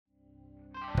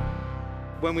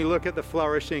When we look at the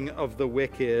flourishing of the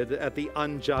wicked, at the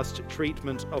unjust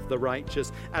treatment of the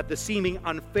righteous, at the seeming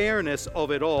unfairness of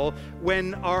it all,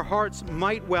 when our hearts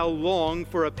might well long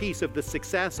for a piece of the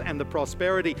success and the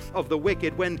prosperity of the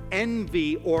wicked, when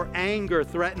envy or anger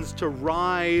threatens to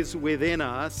rise within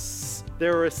us,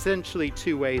 there are essentially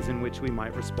two ways in which we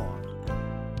might respond.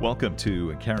 Welcome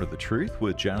to Encounter the Truth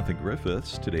with Jonathan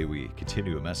Griffiths. Today we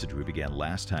continue a message we began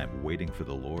last time, Waiting for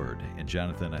the Lord. And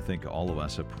Jonathan, I think all of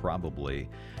us have probably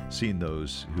seen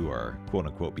those who are,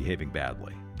 quote-unquote, behaving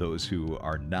badly, those who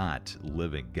are not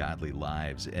living godly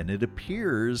lives, and it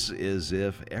appears as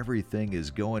if everything is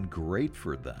going great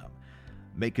for them.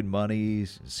 Making money,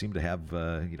 seem to have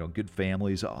good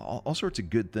families, all sorts of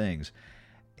good things.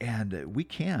 And we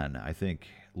can, I think,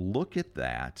 look at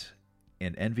that,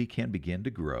 and envy can begin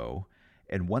to grow.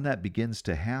 And when that begins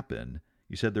to happen,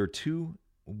 you said there are two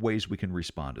ways we can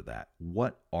respond to that.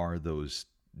 What are those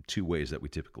two ways that we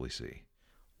typically see?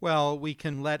 Well, we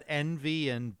can let envy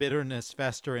and bitterness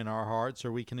fester in our hearts,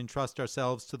 or we can entrust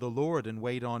ourselves to the Lord and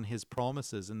wait on His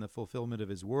promises and the fulfillment of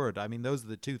His word. I mean, those are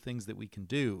the two things that we can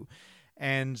do.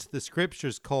 And the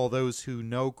Scriptures call those who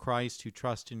know Christ, who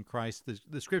trust in Christ,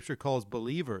 the Scripture calls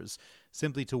believers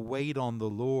simply to wait on the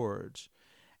Lord.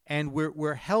 And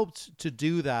we're helped to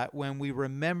do that when we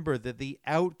remember that the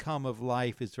outcome of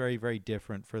life is very, very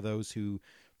different for those who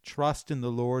trust in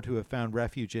the Lord, who have found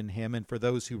refuge in Him, and for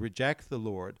those who reject the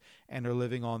Lord and are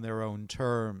living on their own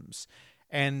terms.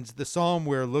 And the psalm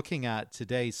we're looking at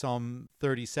today, Psalm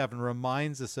 37,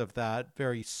 reminds us of that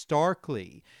very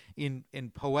starkly in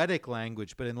poetic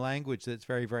language, but in language that's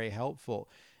very, very helpful.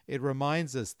 It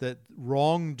reminds us that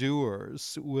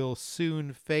wrongdoers will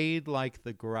soon fade like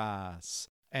the grass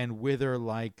and wither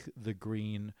like the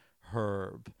green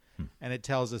herb. And it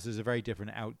tells us there's a very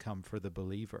different outcome for the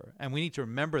believer. And we need to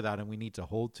remember that, and we need to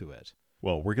hold to it.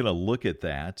 Well, we're going to look at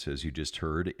that, as you just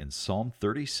heard, in Psalm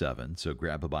 37. So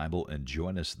grab a Bible and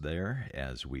join us there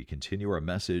as we continue our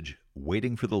message,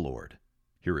 Waiting for the Lord.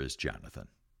 Here is Jonathan.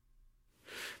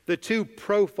 The two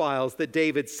profiles that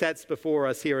David sets before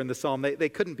us here in the psalm, they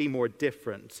couldn't be more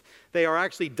different. They are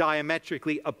actually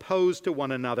diametrically opposed to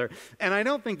one another. And I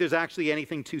don't think there's actually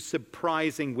anything too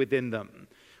surprising within them.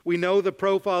 We know the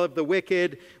profile of the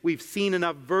wicked. We've seen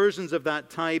enough versions of that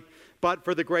type. But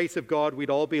for the grace of God, we'd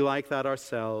all be like that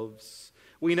ourselves.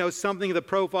 We know something of the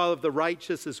profile of the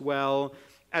righteous as well.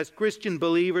 As Christian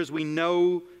believers, we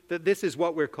know that this is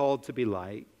what we're called to be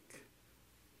like.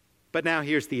 But now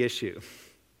here's the issue.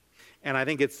 And I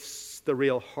think it's the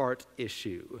real heart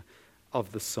issue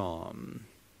of the psalm.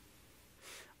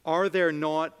 Are there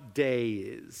not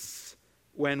days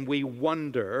when we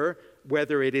wonder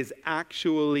whether it is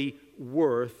actually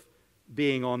worth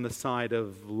being on the side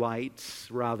of light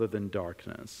rather than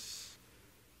darkness?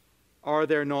 Are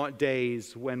there not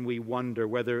days when we wonder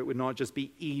whether it would not just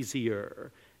be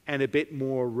easier and a bit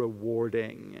more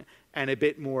rewarding and a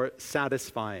bit more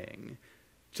satisfying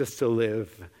just to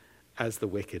live as the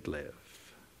wicked live?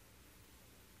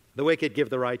 The wicked give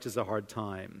the righteous a hard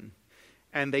time,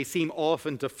 and they seem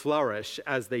often to flourish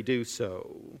as they do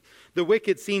so. The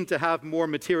wicked seem to have more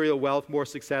material wealth, more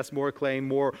success, more acclaim,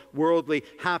 more worldly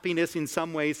happiness in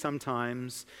some ways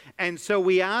sometimes. And so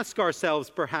we ask ourselves,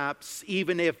 perhaps,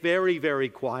 even if very, very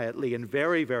quietly and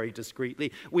very, very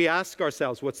discreetly, we ask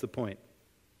ourselves, what's the point?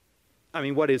 I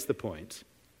mean, what is the point?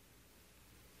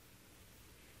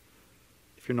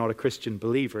 If you're not a Christian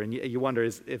believer and you wonder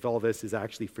if all this is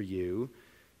actually for you,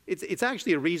 it's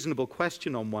actually a reasonable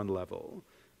question on one level,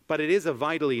 but it is a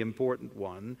vitally important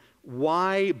one.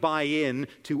 Why buy in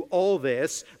to all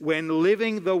this when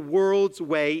living the world's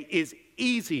way is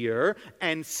easier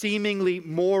and seemingly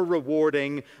more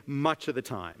rewarding much of the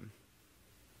time?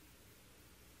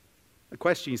 A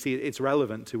question, you see, it's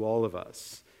relevant to all of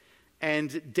us.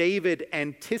 And David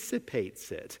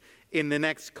anticipates it in the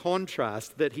next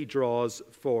contrast that he draws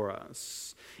for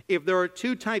us. If there are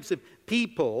two types of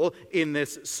people in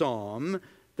this psalm,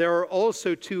 there are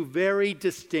also two very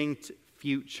distinct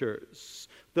futures.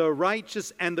 The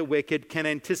righteous and the wicked can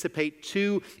anticipate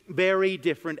two very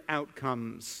different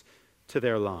outcomes to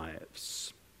their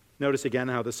lives. Notice again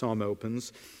how the psalm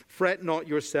opens. Fret not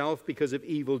yourself because of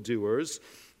evildoers.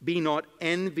 Be not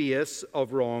envious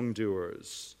of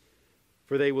wrongdoers,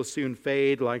 for they will soon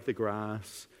fade like the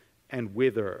grass and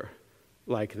wither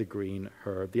like the green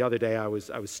herb. The other day I was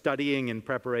studying in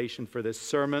preparation for this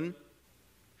sermon.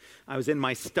 I was in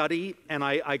my study and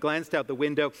I glanced out the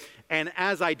window, and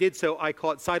as I did so, I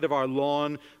caught sight of our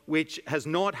lawn, which has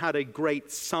not had a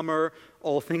great summer,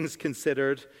 all things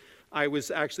considered. I was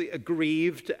actually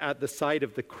aggrieved at the sight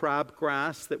of the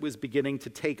crabgrass that was beginning to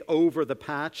take over the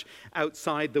patch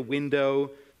outside the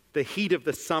window. The heat of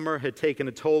the summer had taken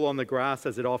a toll on the grass,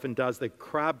 as it often does. The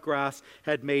crabgrass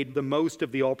had made the most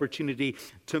of the opportunity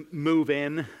to move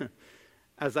in.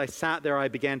 As I sat there, I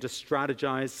began to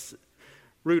strategize,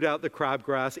 root out the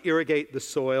crabgrass, irrigate the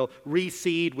soil,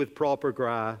 reseed with proper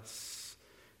grass.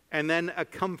 And then a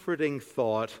comforting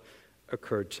thought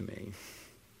occurred to me.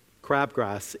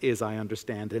 Crabgrass is, I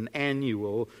understand, an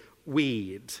annual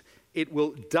weed. It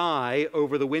will die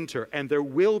over the winter, and there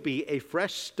will be a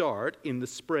fresh start in the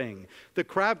spring. The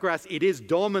crabgrass, it is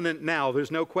dominant now.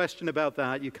 There's no question about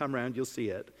that. You come around, you'll see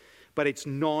it. But it's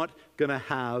not going to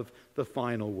have the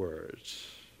final word.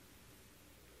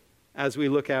 As we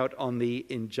look out on the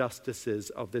injustices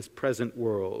of this present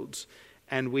world,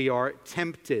 and we are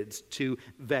tempted to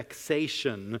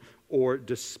vexation or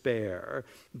despair,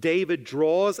 David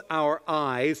draws our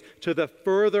eyes to the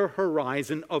further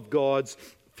horizon of God's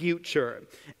future.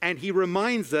 And he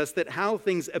reminds us that how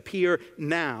things appear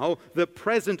now, the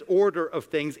present order of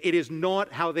things, it is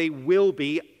not how they will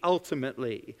be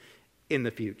ultimately in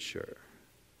the future.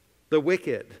 The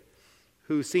wicked,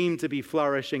 who seem to be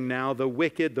flourishing now, the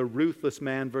wicked, the ruthless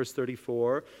man, verse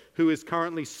 34, who is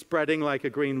currently spreading like a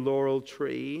green laurel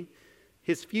tree,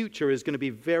 his future is going to be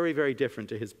very, very different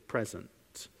to his present.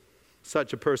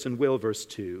 Such a person will, verse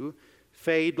 2,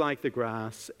 fade like the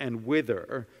grass and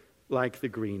wither like the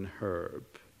green herb.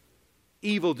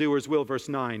 Evildoers will, verse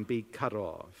 9, be cut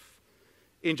off.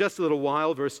 In just a little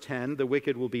while, verse 10, the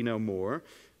wicked will be no more.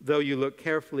 Though you look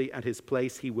carefully at his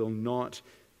place, he will not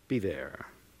be there.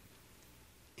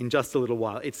 In just a little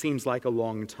while. It seems like a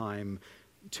long time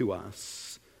to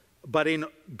us. But in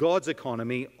God's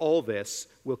economy, all this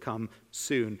will come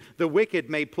soon. The wicked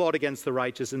may plot against the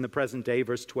righteous in the present day,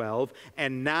 verse 12,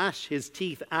 and gnash his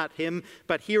teeth at him.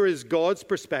 But here is God's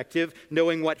perspective,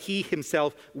 knowing what he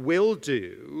himself will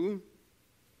do.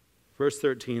 Verse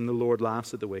 13, the Lord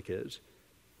laughs at the wicked,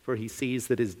 for he sees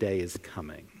that his day is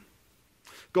coming.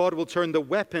 God will turn the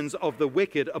weapons of the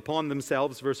wicked upon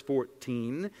themselves, verse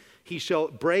 14. He shall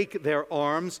break their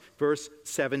arms, verse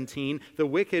 17. The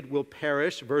wicked will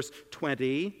perish, verse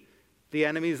 20. The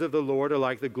enemies of the Lord are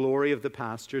like the glory of the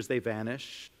pastures. They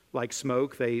vanish. Like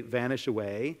smoke, they vanish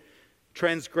away.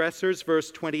 Transgressors,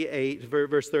 verse 38,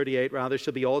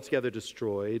 shall be altogether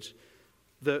destroyed.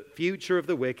 The future of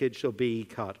the wicked shall be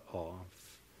cut off.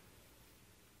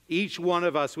 Each one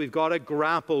of us, we've got to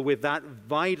grapple with that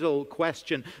vital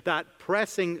question, that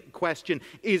pressing question.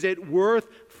 Is it worth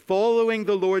following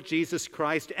the Lord Jesus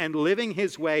Christ and living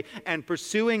his way and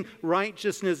pursuing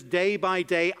righteousness day by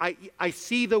day? I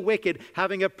see the wicked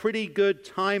having a pretty good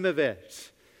time of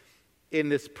it in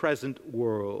this present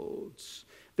world.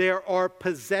 There are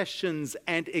possessions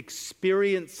and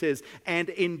experiences and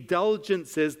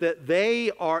indulgences that they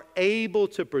are able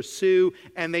to pursue,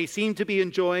 and they seem to be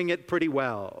enjoying it pretty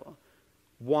well.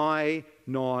 Why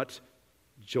not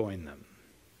join them?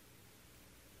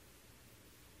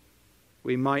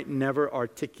 We might never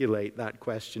articulate that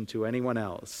question to anyone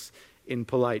else in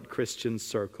polite Christian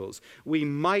circles. We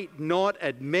might not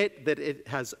admit that it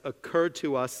has occurred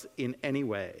to us in any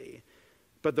way.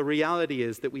 But the reality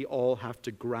is that we all have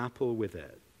to grapple with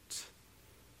it.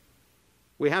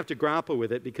 We have to grapple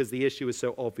with it because the issue is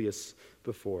so obvious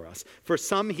before us. For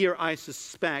some here, I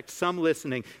suspect, some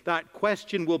listening, that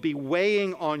question will be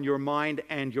weighing on your mind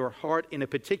and your heart in a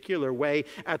particular way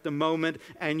at the moment,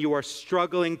 and you are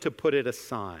struggling to put it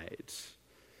aside.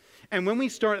 And when we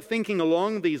start thinking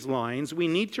along these lines, we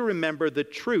need to remember the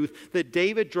truth that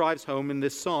David drives home in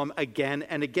this psalm again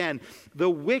and again. The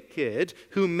wicked,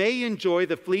 who may enjoy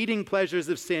the fleeting pleasures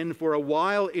of sin for a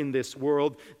while in this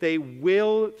world, they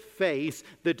will face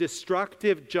the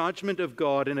destructive judgment of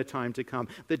God in a time to come.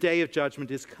 The day of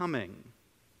judgment is coming.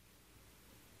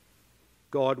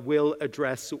 God will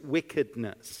address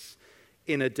wickedness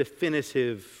in a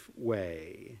definitive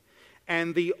way.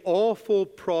 And the awful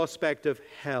prospect of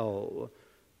hell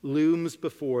looms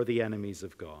before the enemies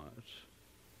of God.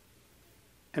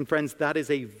 And friends, that is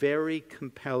a very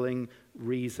compelling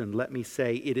reason. Let me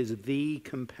say, it is the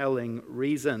compelling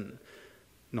reason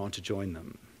not to join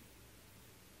them.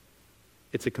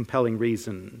 It's a compelling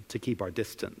reason to keep our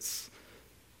distance,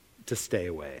 to stay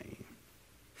away.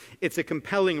 It's a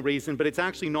compelling reason, but it's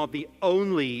actually not the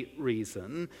only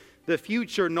reason. The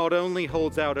future not only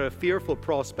holds out a fearful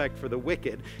prospect for the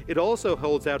wicked, it also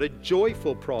holds out a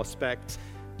joyful prospect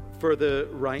for the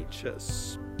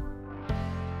righteous.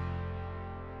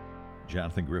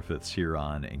 Jonathan Griffiths here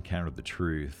on Encounter the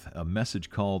Truth, a message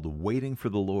called Waiting for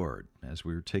the Lord, as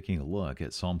we were taking a look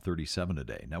at Psalm 37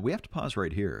 today. Now, we have to pause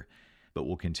right here, but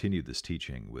we'll continue this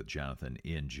teaching with Jonathan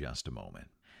in just a moment.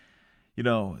 You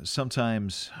know,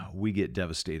 sometimes we get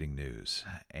devastating news,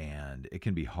 and it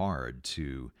can be hard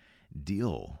to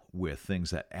deal with things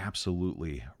that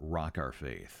absolutely rock our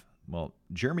faith. Well,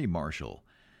 Jeremy Marshall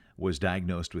was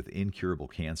diagnosed with incurable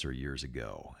cancer years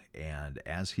ago, and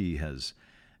as he has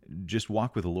just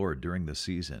walked with the Lord during this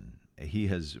season, he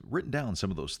has written down some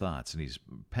of those thoughts, and he's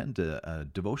penned a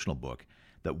devotional book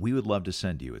that we would love to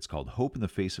send you. It's called Hope in the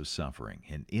Face of Suffering,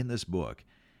 and in this book,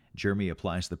 Jeremy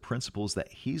applies the principles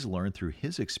that he's learned through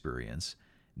his experience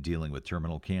dealing with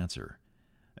terminal cancer.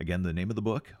 Again, the name of the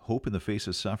book, Hope in the Face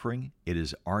of Suffering. It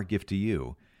is our gift to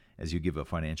you as you give a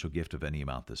financial gift of any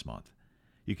amount this month.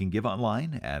 You can give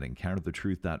online at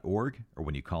encounterthetruth.org or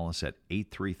when you call us at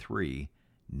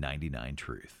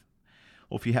 833-99-TRUTH.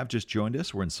 Well, if you have just joined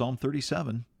us, we're in Psalm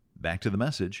 37. Back to the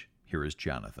message. Here is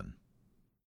Jonathan.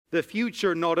 The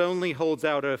future not only holds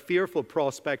out a fearful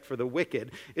prospect for the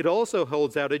wicked, it also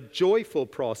holds out a joyful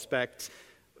prospect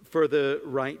for the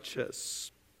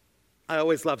righteous. I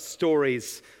always love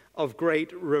stories of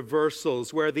great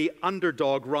reversals where the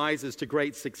underdog rises to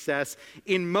great success.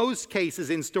 In most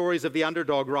cases, in stories of the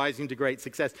underdog rising to great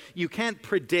success, you can't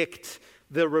predict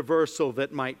the reversal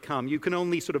that might come. You can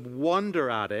only sort of wonder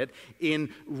at it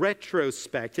in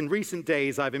retrospect. In recent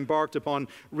days, I've embarked upon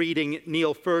reading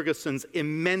Neil Ferguson's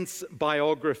immense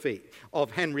biography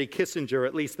of Henry Kissinger,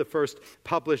 at least the first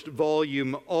published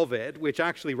volume of it, which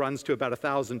actually runs to about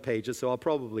 1,000 pages, so I'll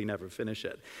probably never finish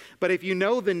it. But if you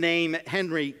know the name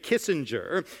Henry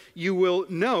Kissinger, you will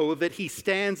know that he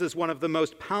stands as one of the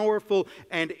most powerful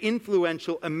and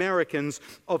influential Americans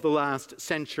of the last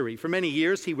century. For many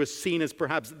years, he was seen as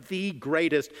perhaps the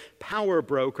greatest power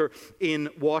broker in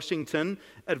Washington,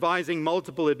 advising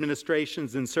multiple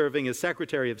administrations and serving as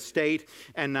Secretary of State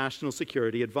and National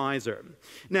Security Advisor.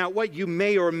 Now, what you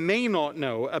may or may not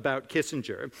know about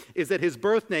Kissinger is that his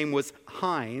birth name was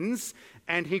Heinz,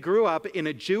 and he grew up in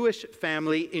a Jewish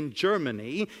family in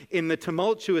Germany in the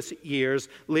tumultuous years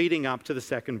leading up to the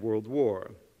Second World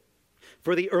War.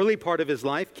 For the early part of his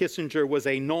life, Kissinger was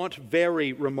a not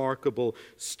very remarkable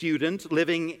student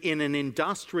living in an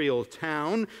industrial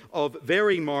town of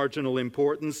very marginal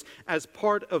importance as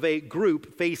part of a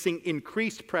group facing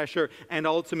increased pressure and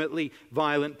ultimately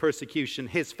violent persecution.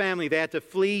 His family, they had to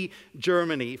flee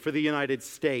Germany for the United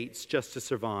States just to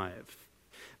survive.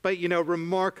 But,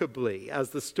 remarkably, as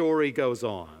the story goes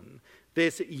on,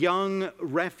 this young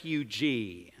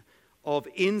refugee of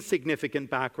insignificant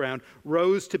background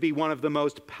rose to be one of the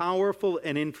most powerful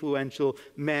and influential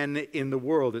men in the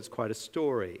world. It's quite a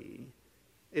story.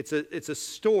 It's a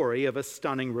story of a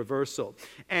stunning reversal,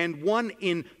 and one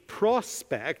in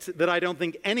prospect that I don't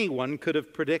think anyone could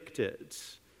have predicted.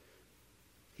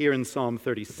 Here in Psalm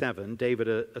 37, David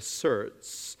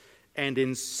asserts and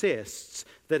insists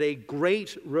that a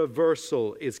great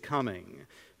reversal is coming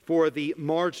for the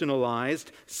marginalized,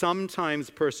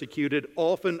 sometimes persecuted,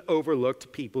 often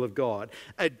overlooked people of God.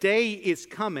 A day is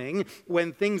coming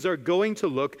when things are going to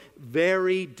look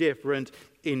very different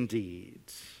indeed.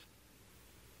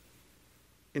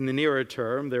 In the nearer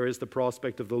term, there is the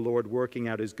prospect of the Lord working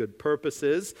out his good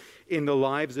purposes in the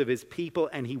lives of his people,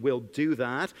 and he will do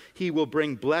that. He will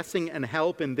bring blessing and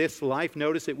help in this life.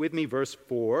 Notice it with me, verse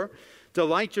 4.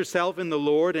 Delight yourself in the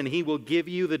Lord, and he will give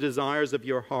you the desires of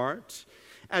your heart.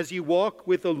 As you walk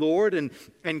with the Lord and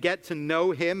get to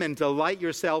know him and delight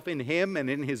yourself in him and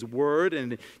in his word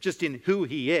and just in who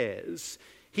he is,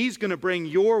 he's going to bring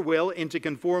your will into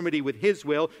conformity with his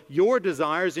will, your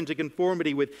desires into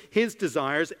conformity with his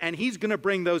desires, and he's going to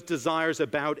bring those desires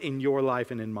about in your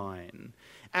life and in mine.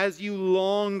 As you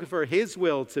long for his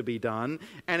will to be done,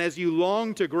 and as you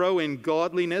long to grow in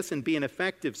godliness and be an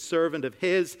effective servant of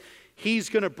his, he's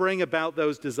going to bring about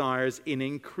those desires in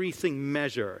increasing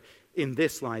measure in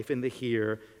this life, in the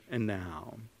here and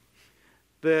now.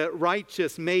 The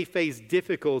righteous may face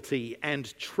difficulty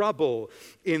and trouble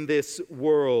in this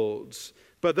world,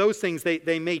 but those things,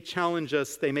 they may challenge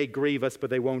us, they may grieve us, but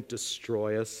they won't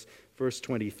destroy us. Verse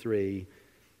 23,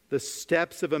 the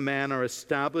steps of a man are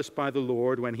established by the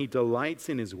Lord when he delights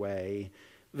in his way.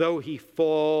 Though he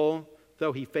fall,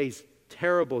 though he face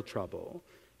terrible trouble,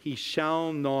 he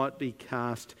shall not be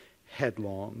cast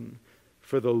headlong,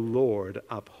 for the Lord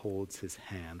upholds his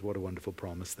hand. What a wonderful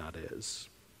promise that is.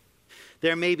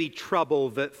 There may be trouble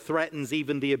that threatens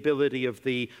even the ability of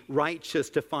the righteous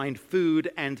to find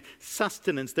food and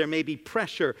sustenance. There may be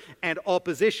pressure and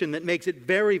opposition that makes it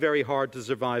very, very hard to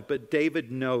survive, but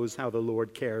David knows how the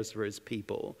Lord cares for his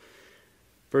people.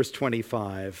 Verse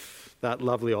 25, that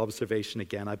lovely observation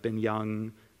again. I've been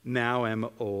young, now am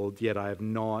old, yet I have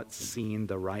not seen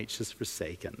the righteous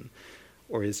forsaken,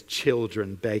 or his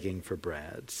children begging for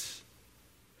bread.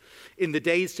 in the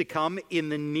days to come, in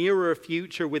the nearer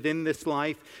future within this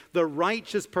life, the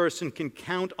righteous person can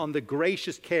count on the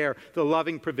gracious care, the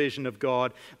loving provision of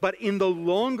God. But in the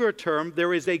longer term,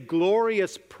 there is a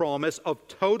glorious promise of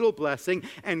total blessing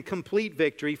and complete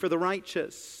victory for the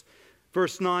righteous.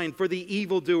 Verse 9, for the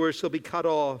evildoer shall be cut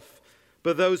off,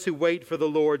 but those who wait for the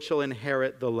Lord shall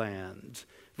inherit the land.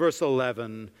 Verse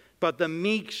 11, but the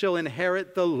meek shall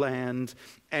inherit the land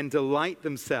and delight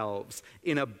themselves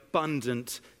in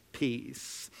abundant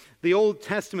peace. The Old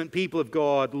Testament people of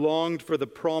God longed for the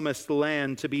promised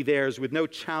land to be theirs with no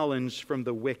challenge from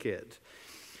the wicked.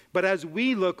 But as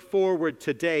we look forward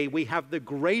today, we have the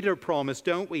greater promise,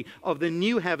 don't we, of the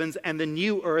new heavens and the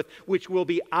new earth, which will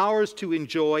be ours to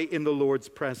enjoy in the Lord's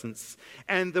presence.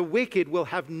 And the wicked will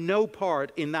have no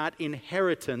part in that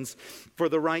inheritance for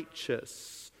the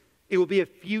righteous. It will be a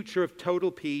future of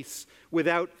total peace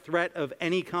without threat of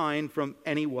any kind from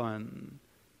anyone.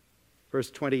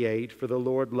 Verse 28, for the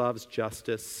Lord loves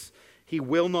justice. He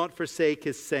will not forsake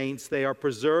his saints. They are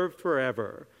preserved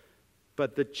forever.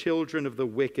 But the children of the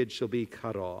wicked shall be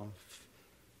cut off.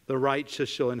 The righteous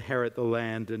shall inherit the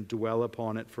land and dwell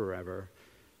upon it forever.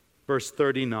 Verse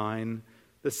 39,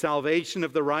 the salvation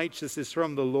of the righteous is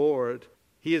from the Lord.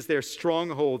 He is their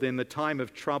stronghold in the time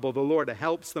of trouble. The Lord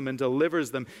helps them and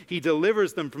delivers them. He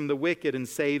delivers them from the wicked and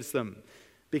saves them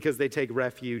because they take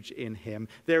refuge in him.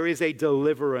 There is a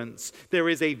deliverance. There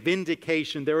is a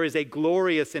vindication. There is a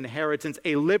glorious inheritance,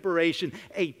 a liberation,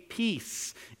 a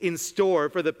peace in store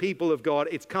for the people of God.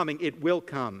 It's coming. It will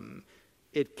come.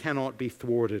 It cannot be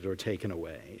thwarted or taken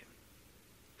away.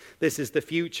 This is the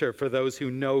future for those who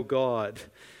know God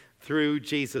through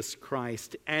Jesus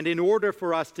Christ. And in order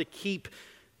for us to keep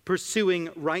pursuing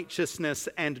righteousness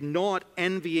and not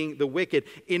envying the wicked,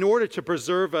 in order to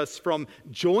preserve us from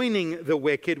joining the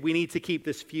wicked, we need to keep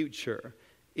this future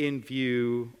in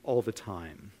view all the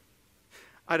time.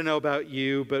 I don't know about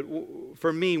you, but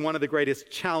for me, one of the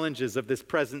greatest challenges of this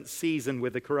present season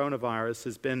with the coronavirus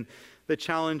has been the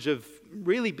challenge of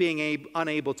really being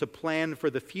unable to plan for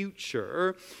the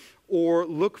future or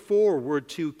look forward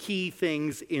to key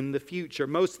things in the future.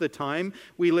 Most of the time,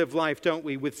 we live life, don't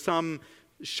we, with some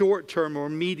short-term or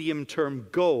medium-term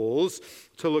goals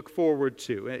to look forward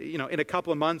to. In a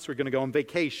couple of months, we're going to go on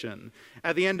vacation.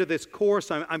 At the end of this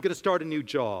course, I'm going to start a new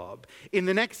job. In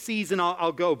the next season,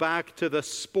 I'll go back to the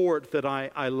sport that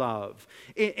I love.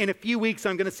 In a few weeks,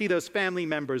 I'm going to see those family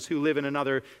members who live in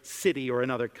another city or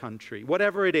another country.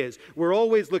 Whatever it is, we're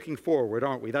always looking forward,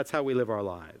 aren't we? That's how we live our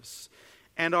lives.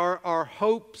 And our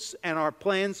hopes and our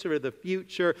plans for the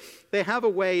future, they have a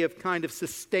way of kind of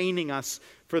sustaining us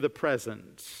for the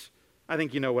present. I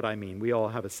think you know what I mean. We all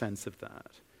have a sense of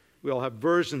that. We all have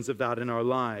versions of that in our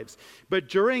lives. But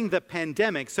during the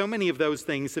pandemic, so many of those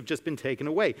things have just been taken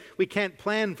away. We can't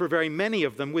plan for very many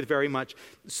of them with very much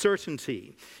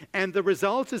certainty. And the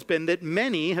result has been that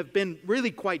many have been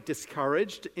really quite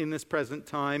discouraged in this present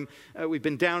time. We've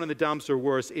been down in the dumps, or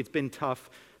worse, it's been tough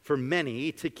for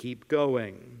many to keep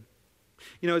going.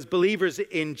 As believers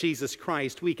in Jesus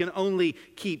Christ, we can only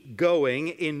keep going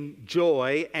in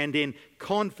joy and in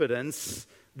confidence,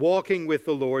 walking with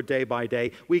the Lord day by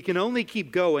day. We can only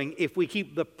keep going if we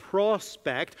keep the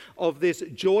prospect of this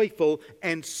joyful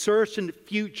and certain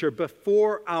future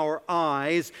before our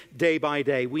eyes day by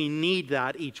day. We need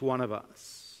that, each one of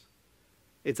us.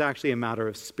 It's actually a matter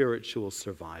of spiritual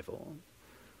survival.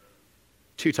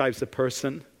 Two types of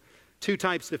person, two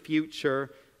types of future,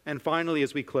 and finally,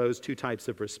 as we close, two types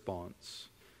of response.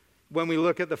 When we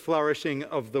look at the flourishing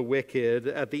of the wicked,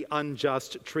 at the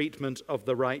unjust treatment of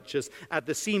the righteous, at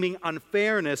the seeming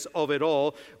unfairness of it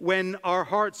all, when our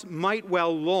hearts might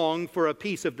well long for a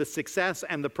piece of the success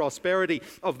and the prosperity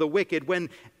of the wicked,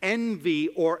 when envy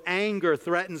or anger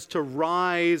threatens to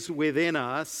rise within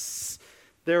us,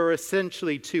 there are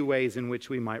essentially two ways in which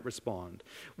we might respond.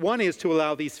 One is to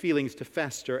allow these feelings to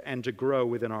fester and to grow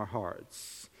within our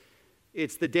hearts.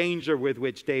 It's the danger with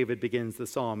which David begins the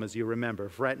psalm, as you remember.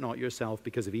 Fret not yourself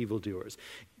because of evildoers.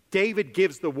 David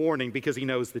gives the warning because he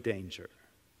knows the danger.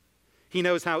 He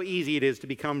knows how easy it is to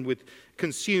become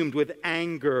consumed with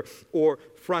anger or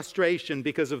frustration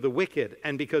because of the wicked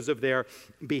and because of their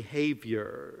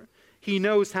behavior. He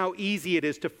knows how easy it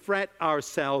is to fret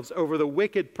ourselves over the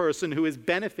wicked person who is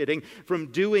benefiting from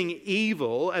doing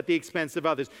evil at the expense of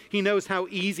others. He knows how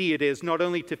easy it is not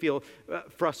only to feel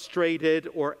frustrated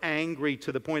or angry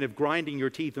to the point of grinding your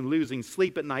teeth and losing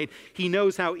sleep at night. He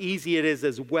knows how easy it is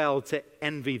as well to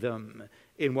envy them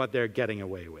in what they're getting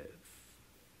away with.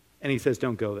 And he says,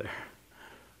 don't go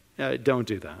there. Don't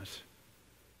do that.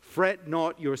 Fret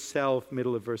not yourself,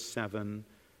 middle of verse 7,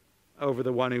 over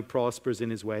the one who prospers in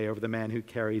his way, over the man who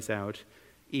carries out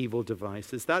evil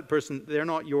devices. That person, they're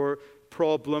not your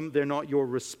problem, they're not your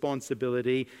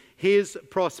responsibility. His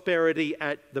prosperity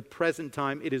at the present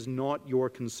time, it is not your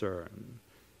concern.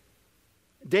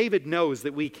 David knows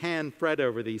that we can fret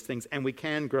over these things and we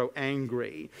can grow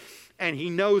angry. And he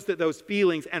knows that those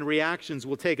feelings and reactions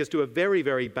will take us to a very,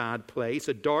 very bad place,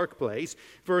 a dark place.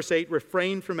 Verse 8,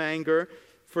 refrain from anger,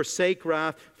 forsake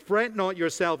wrath, fret not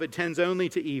yourself, it tends only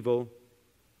to evil.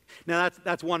 Now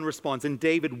that's one response, and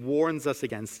David warns us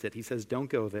against it. He says, don't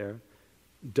go there,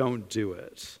 don't do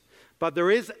it. But there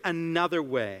is another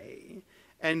way.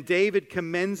 And David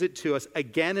commends it to us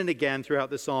again and again throughout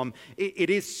the psalm.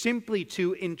 It is simply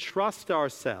to entrust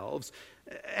ourselves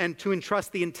and to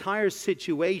entrust the entire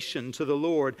situation to the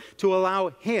Lord, to allow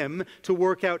Him to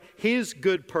work out His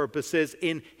good purposes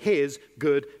in His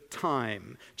good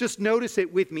time. Just notice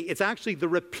it with me. It's actually the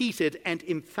repeated and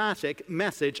emphatic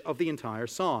message of the entire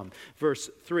psalm.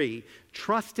 Verse 3,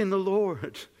 trust in the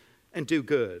Lord and do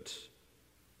good.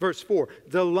 Verse 4,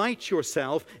 delight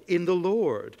yourself in the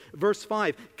Lord. Verse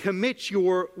 5, commit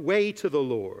your way to the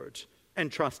Lord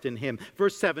and trust in Him.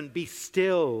 Verse 7, be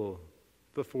still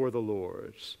before the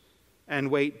Lord and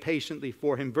wait patiently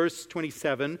for Him. Verse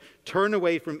 27, turn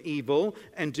away from evil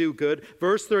and do good.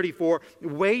 Verse 34,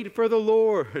 wait for the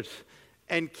Lord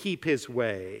and keep His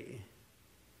way.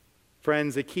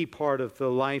 Friends, a key part of the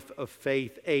life of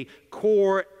faith, a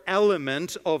core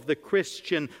element of the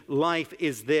Christian life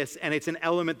is this, and it's an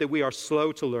element that we are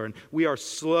slow to learn. We are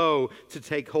slow to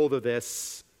take hold of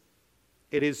this.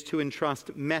 It is to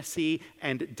entrust messy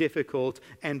and difficult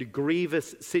and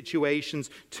grievous situations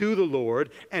to the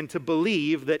Lord and to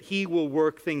believe that He will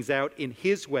work things out in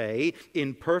His way,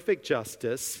 in perfect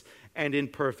justice and in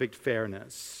perfect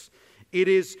fairness. It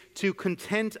is to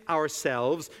content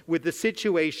ourselves with the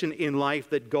situation in life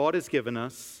that God has given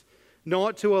us,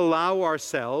 not to allow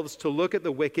ourselves to look at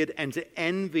the wicked and to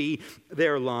envy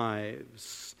their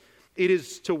lives. It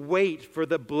is to wait for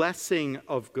the blessing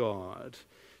of God,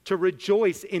 to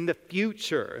rejoice in the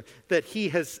future that He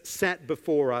has set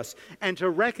before us, and to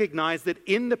recognize that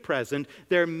in the present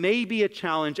there may be a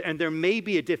challenge and there may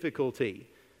be a difficulty.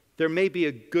 There may be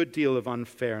a good deal of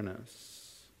unfairness.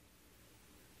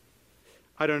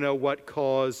 I don't know what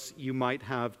cause you might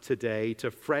have today to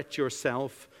fret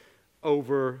yourself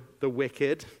over the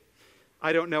wicked.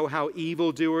 I don't know how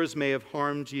evildoers may have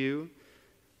harmed you.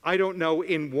 I don't know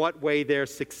in what way their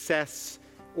success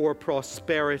or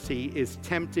prosperity is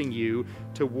tempting you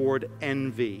toward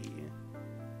envy.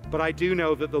 But I do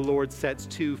know that the Lord sets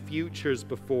two futures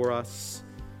before us.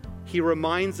 He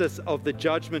reminds us of the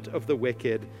judgment of the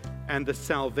wicked and the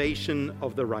salvation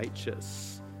of the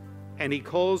righteous. And He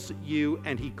calls you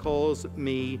and He calls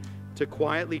me to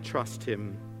quietly trust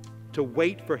Him, to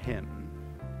wait for Him,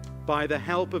 by the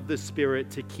help of the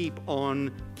Spirit to keep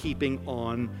on keeping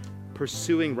on,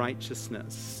 pursuing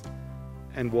righteousness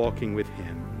and walking with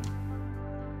Him.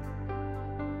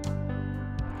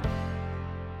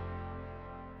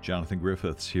 Jonathan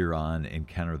Griffiths here on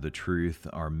Encounter the Truth,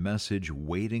 our message,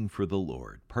 Waiting for the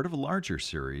Lord, part of a larger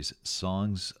series,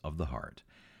 Songs of the Heart.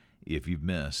 If you've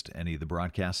missed any of the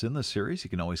broadcasts in this series, you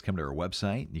can always come to our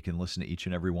website. You can listen to each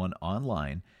and every one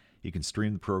online. You can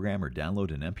stream the program or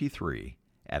download an MP3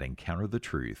 at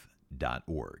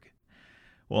encounterthetruth.org.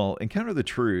 Well, Encounter the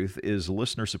Truth is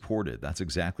listener-supported. That's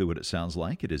exactly what it sounds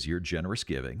like. It is your generous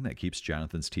giving that keeps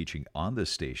Jonathan's teaching on this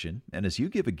station. And as you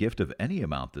give a gift of any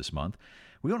amount this month,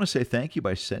 we want to say thank you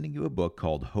by sending you a book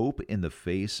called Hope in the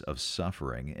Face of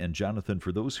Suffering. And Jonathan,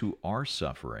 for those who are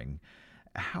suffering,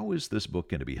 how is this book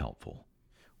going to be helpful?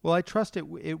 Well, I trust it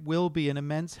will be an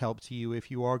immense help to you if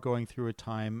you are going through a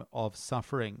time of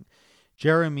suffering.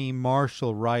 Jeremy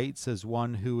Marshall writes as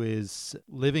one who is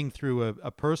living through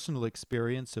a personal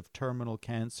experience of terminal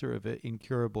cancer, of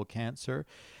incurable cancer,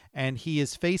 and he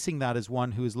is facing that as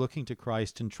one who is looking to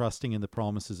Christ and trusting in the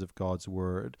promises of God's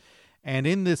Word. And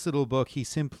in this little book, he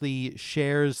simply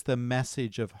shares the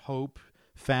message of hope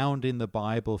found in the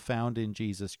Bible, found in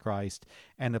Jesus Christ,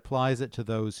 and applies it to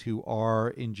those who are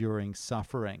enduring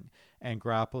suffering and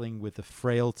grappling with the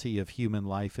frailty of human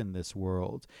life in this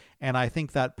world. And I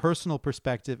think that personal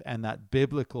perspective and that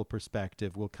biblical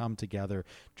perspective will come together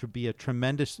to be a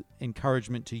tremendous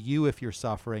encouragement to you if you're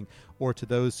suffering, or to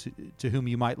those to whom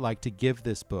you might like to give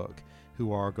this book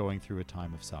who are going through a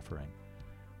time of suffering.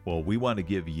 Well, we want to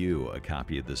give you a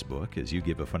copy of this book as you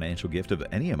give a financial gift of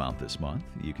any amount this month.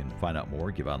 You can find out more,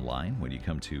 give online when you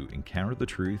come to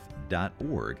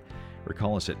encounterthetruth.org or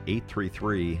call us at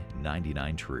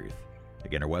 833-99-TRUTH.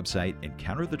 Again, our website,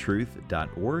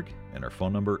 encounterthetruth.org, and our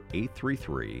phone number,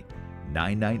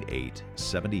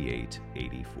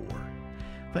 833-998-7884.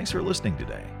 Thanks for listening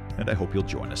today, and I hope you'll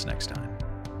join us next time.